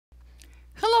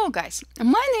Hello guys,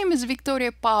 my name is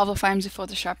Victoria Pavlov, I'm the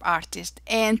Photoshop artist,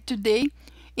 and today,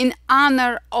 in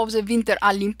honor of the Winter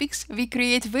Olympics, we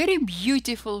create very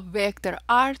beautiful vector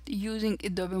art using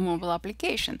Adobe mobile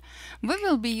application. We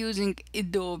will be using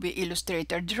Adobe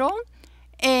Illustrator Draw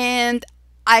and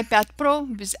iPad Pro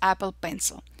with Apple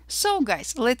Pencil. So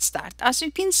guys, let's start. As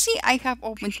you can see, I have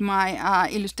opened my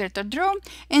Illustrator Draw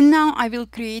and now I will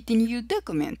create a new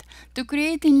document. To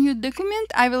create a new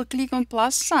document, I will click on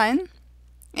plus sign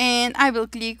and I will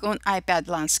click on iPad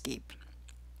landscape.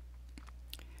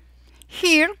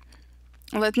 Here,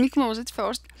 let me close it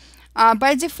first.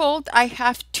 By default, I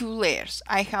have two layers.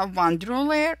 I have one draw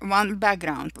layer, one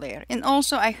background layer, and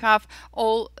also I have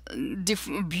all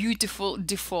beautiful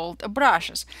default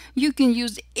brushes. You can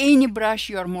use any brush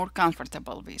you are more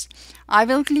comfortable with. I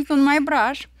will click on my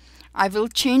brush. I will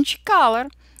change color.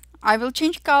 I will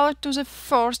change color to the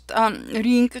first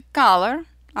ring color,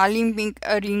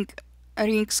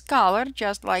 ring's color,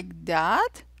 just like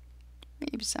that,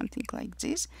 maybe something like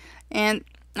this, and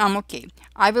I'm okay.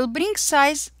 I will bring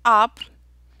size up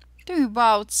to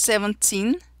about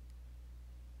 17,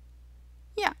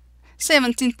 yeah,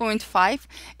 17.5,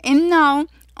 and now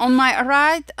on my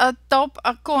right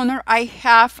top corner I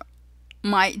have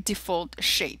my default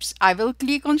shapes. I will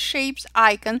click on shapes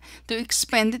icon to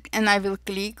expand it, and I will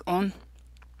click on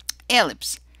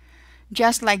ellipse.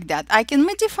 Just like that. I can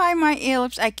modify my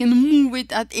ellipse, I can move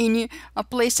it at any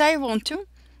place I want to.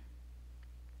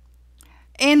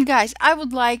 And guys, I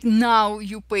would like now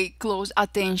you pay close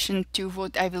attention to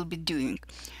what I will be doing.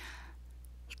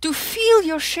 To fill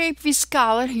your shape with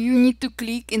color, you need to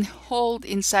click and hold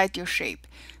inside your shape.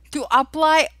 To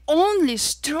apply only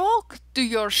stroke to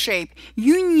your shape,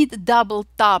 you need double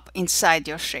tap inside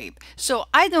your shape. So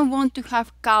I don't want to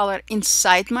have color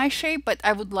inside my shape, but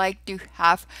I would like to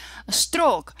have a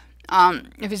stroke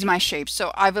with my shape.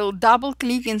 So I will double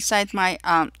click inside my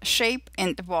shape,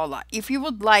 and voila. If you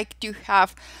would like to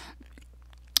have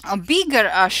a bigger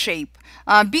shape,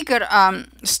 a bigger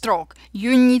stroke,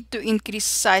 you need to increase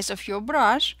size of your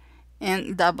brush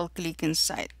and double click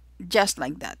inside, just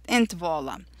like that, and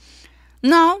voila.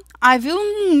 Now I will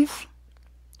move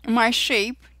my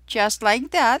shape just like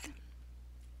that.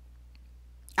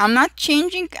 I'm not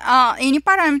changing any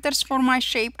parameters for my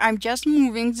shape, I'm just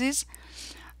moving this.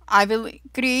 I will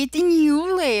create a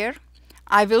new layer.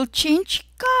 I will change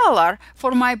color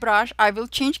for my brush. I will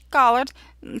change color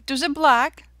to the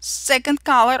black, second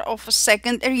color of a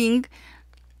second ring,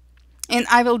 and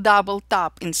I will double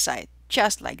tap inside,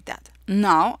 just like that.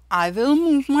 Now I will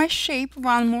move my shape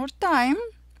one more time.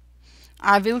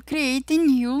 I will create a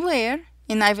new layer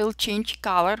and I will change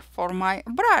color for my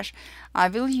brush. I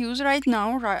will use right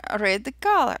now red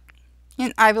color,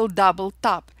 and I will double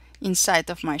tap inside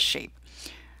of my shape.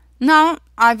 Now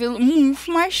I will move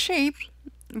my shape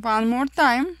one more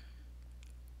time,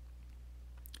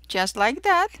 just like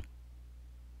that.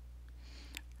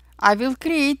 I will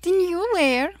create a new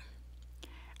layer.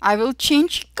 I will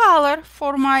change color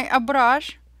for my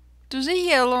brush to the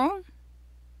yellow,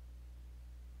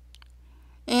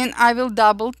 and I will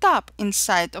double tap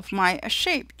inside of my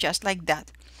shape, just like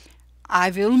that.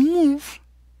 I will move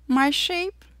my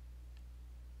shape,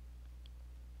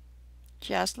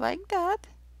 just like that.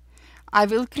 I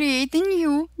will create a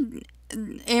new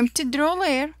empty draw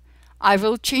layer. I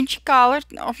will change color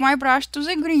of my brush to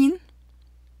the green,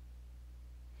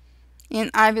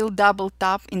 and I will double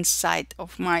tap inside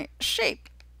of my shape,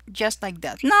 just like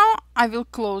that. Now I will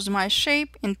close my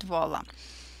shape, and voila.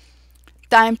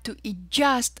 Time to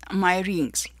adjust my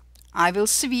rings. I will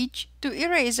switch to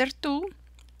eraser tool.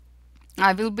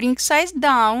 I will bring size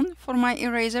down for my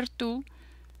eraser tool.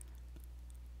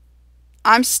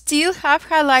 I still have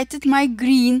highlighted my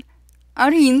green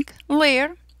ring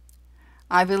layer.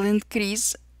 I will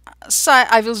increase size.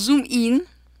 I will zoom in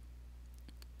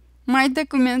my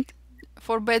document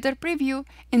for better preview,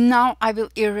 and now I will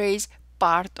erase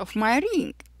part of my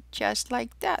ring, just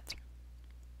like that.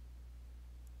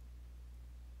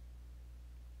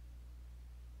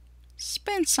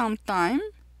 Spend some time,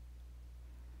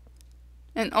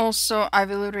 and also I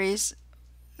will erase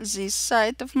this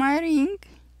side of my ring.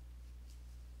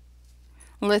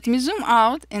 Let me zoom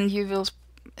out and you will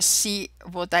see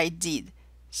what I did.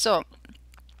 So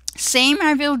same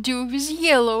I will do with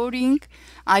yellow ring.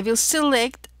 I will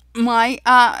select my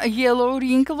yellow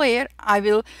ring layer. I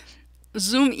will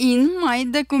zoom in my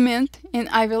document and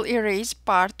I will erase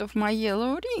part of my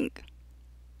yellow ring.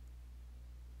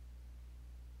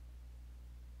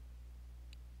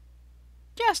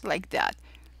 Just like that.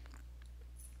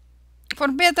 For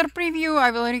better preview,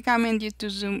 I will recommend you to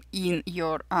zoom in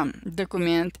your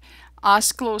document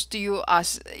as close to you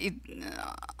as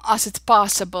it's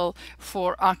possible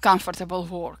for a comfortable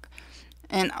work.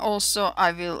 And also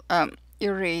I will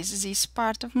erase this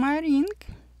part of my ring.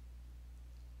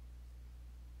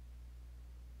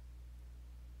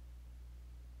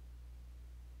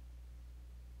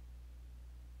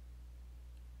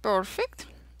 Perfect.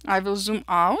 I will zoom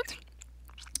out,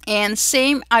 and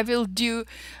same I will do.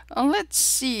 Let's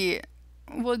see,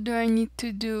 what do I need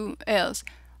to do else?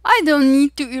 I don't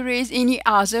need to erase any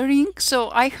other ring,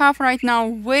 so I have right now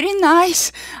very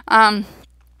nice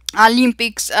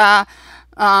Olympics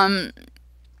icon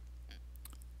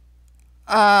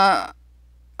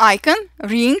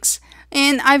rings,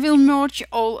 and I will merge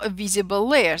all visible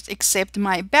layers except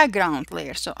my background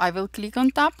layer. So I will click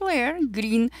on top layer,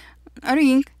 green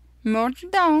ring, merge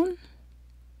down,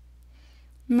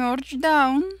 merge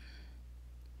down,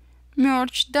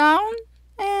 merge down,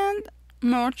 and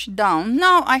merge down.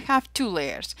 Now I have two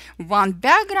layers, one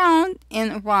background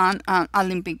and one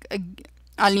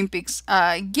Olympics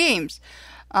games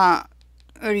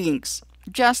rings,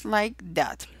 just like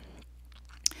that.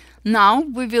 Now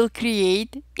we will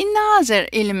create another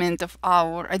element of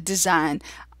our design.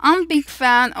 I'm a big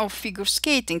fan of figure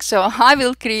skating, so I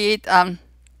will create a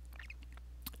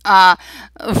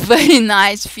very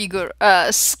nice figure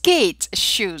skate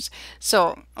shoes.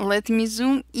 So let me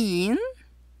zoom in.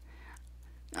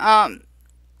 I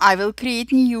will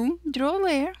create new draw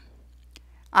layer.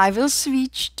 I will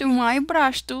switch to my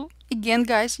brush tool. Again,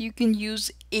 guys, you can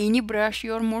use any brush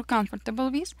you're more comfortable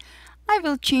with. I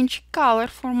will change color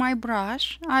for my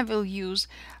brush. I will use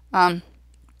kind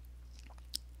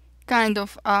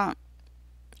of a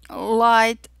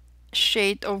light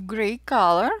shade of gray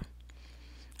color.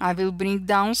 I will bring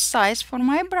down size for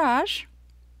my brush.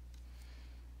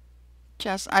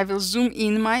 Just I will zoom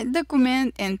in my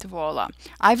document, and voila.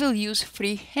 I will use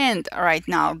freehand right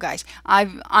now, guys.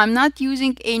 I'm not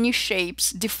using any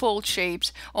shapes, default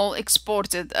shapes, all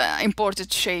exported,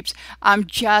 imported shapes. I'm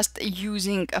just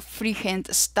using a freehand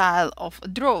style of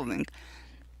drawing.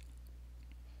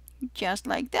 Just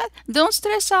like that. Don't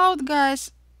stress out,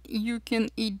 guys. You can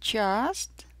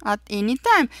adjust at any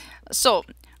time. So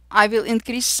I will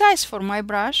increase size for my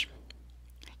brush.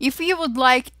 If you would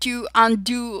like to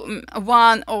undo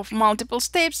one of multiple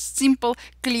steps, simple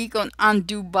click on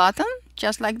undo button,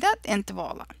 just like that, and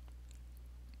voila.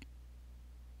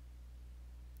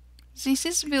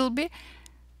 This will be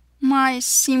my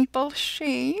simple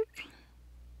shape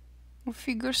of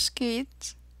figure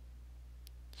skate,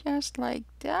 just like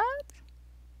that,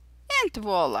 and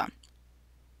voila.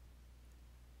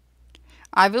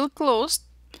 I will close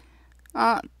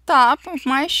top of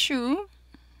my shoe,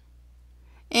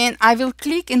 and I will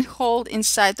click and hold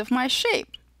inside of my shape,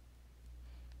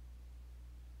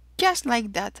 just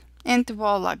like that, and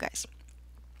voila, guys.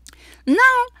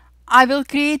 Now I will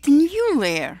create a new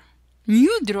layer,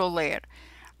 new draw layer.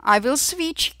 I will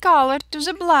switch color to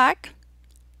the black.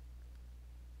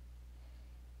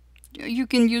 You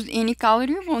can use any color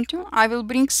you want to. I will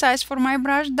bring size for my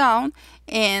brush down,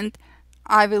 and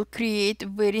I will create a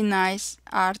very nice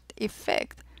art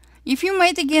effect. If you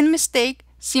made again mistake,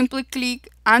 simply click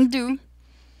undo.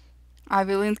 I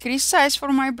will increase size for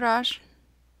my brush,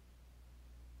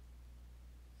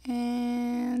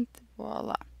 and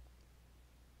voila.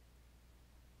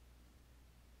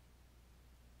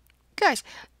 Guys,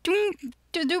 to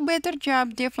do better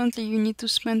job, definitely you need to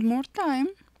spend more time.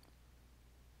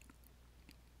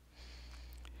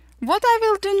 What I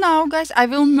will do now, guys, I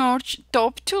will merge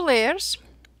top two layers,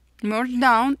 merge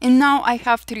down, and now I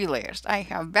have three layers. I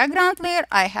have background layer,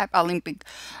 I have Olympics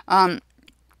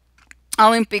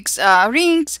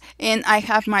rings, and I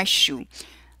have my shoe.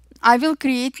 I will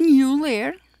create new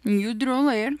layer, new draw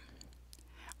layer.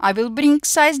 I will bring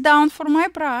size down for my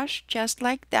brush, just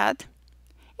like that,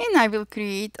 and I will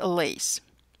create a lace.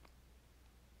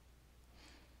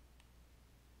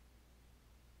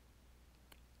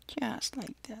 Just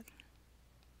like that.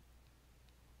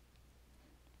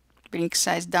 Bring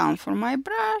size down for my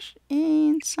brush,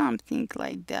 and something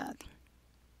like that.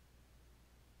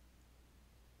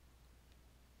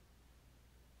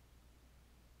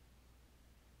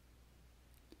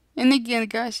 And again,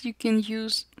 guys, you can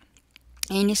use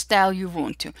any style you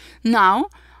want to. Now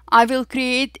I will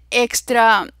create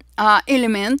extra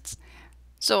elements,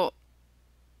 so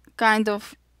kind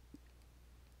of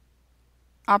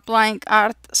applying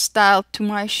art style to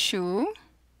my shoe.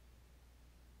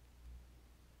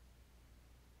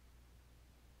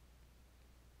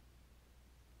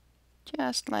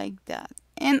 Just like that.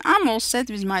 And I'm all set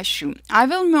with my shoe. I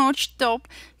will merge top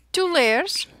two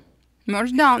layers,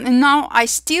 merge down, and now I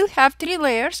still have 3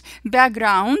 layers: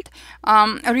 background,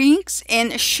 rings,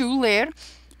 and shoe layer.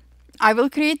 I will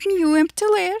create new empty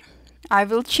layer. I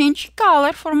will change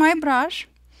color for my brush.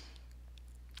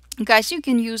 Guys, you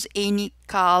can use any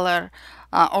color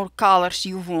or colors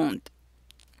you want.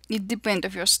 It depends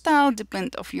of your style,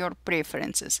 depends of your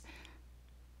preferences.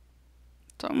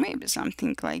 So maybe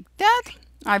something like that.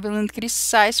 I will increase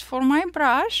size for my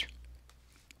brush.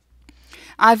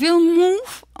 I will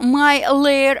move my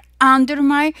layer under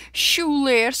my shoe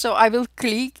layer, so I will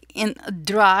click and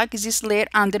drag this layer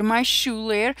under my shoe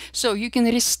layer, so you can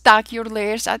restock your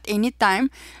layers at any time.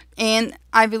 And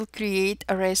I will create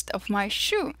a rest of my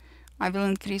shoe. I will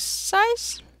increase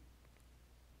size,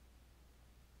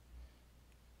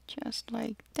 just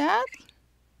like that.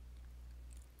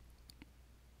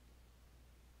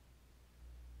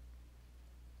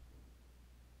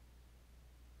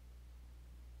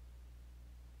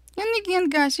 And again,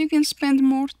 guys, you can spend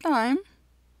more time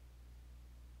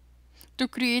to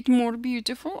create more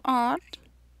beautiful art.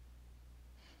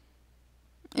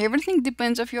 Everything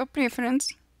depends of your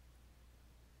preference.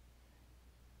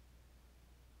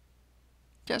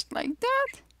 Just like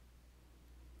that.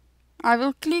 I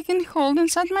will click and hold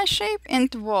inside my shape,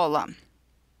 and voila.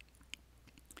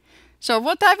 So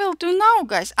what I will do now,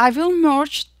 guys, I will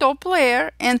merge top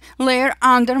layer and layer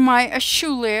under my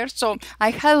shoe layer. So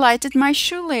I highlighted my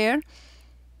shoe layer,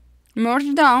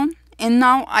 merge down, and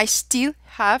now I still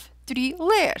have 3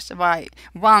 layers.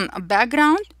 One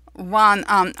background, one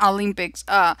Olympics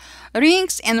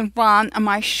rings, and one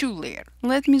my shoe layer.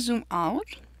 Let me zoom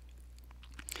out.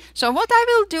 So what I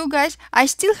will do, guys, I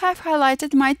still have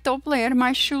highlighted my top layer,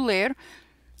 my shoe layer.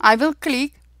 I will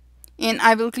click, and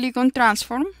I will click on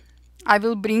transform. I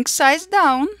will bring size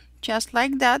down, just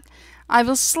like that. I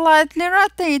will slightly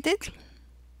rotate it,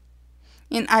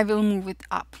 and I will move it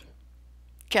up,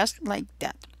 just like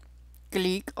that.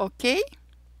 Click OK.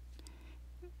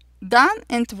 Done,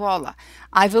 and voila.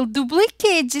 I will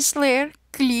duplicate this layer.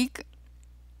 Click,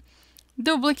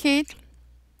 duplicate,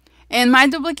 and my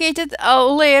duplicated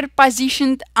layer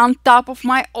positioned on top of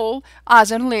my all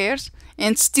other layers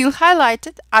and still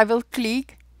highlighted. I will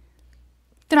click,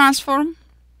 transform,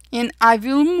 and I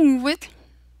will move it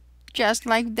just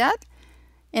like that,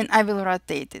 and I will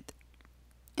rotate it,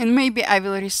 and maybe I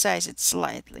will resize it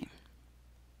slightly.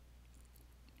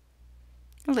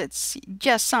 Let's see,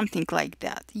 just something like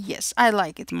that. Yes, I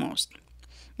like it most.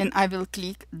 And I will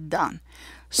click done.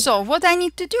 So what I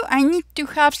need to do, I need to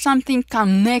have something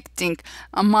connecting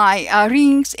my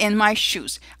rings and my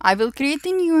shoes. I will create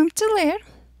a new empty layer.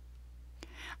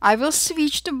 I will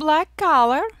switch to black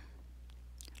color.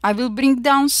 I will bring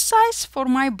down size for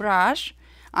my brush.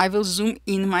 I will zoom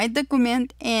in my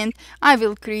document, and I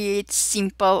will create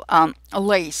simple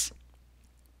lace.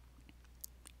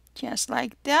 Just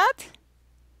like that.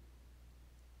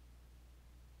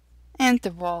 And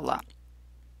voila.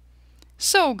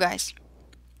 So guys,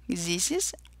 this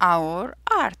is our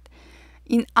art.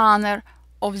 In honor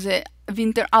of the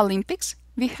Winter Olympics,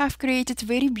 we have created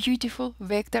very beautiful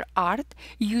vector art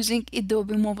using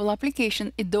Adobe mobile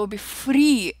application, Adobe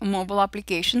free mobile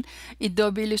application,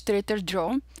 Adobe Illustrator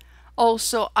Draw.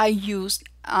 Also, I used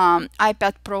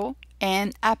iPad Pro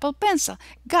and Apple Pencil.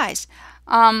 Guys,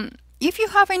 if you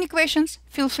have any questions,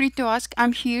 feel free to ask.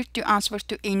 I'm here to answer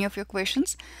to any of your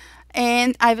questions.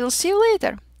 And I will see you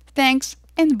later. Thanks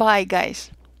and bye, guys.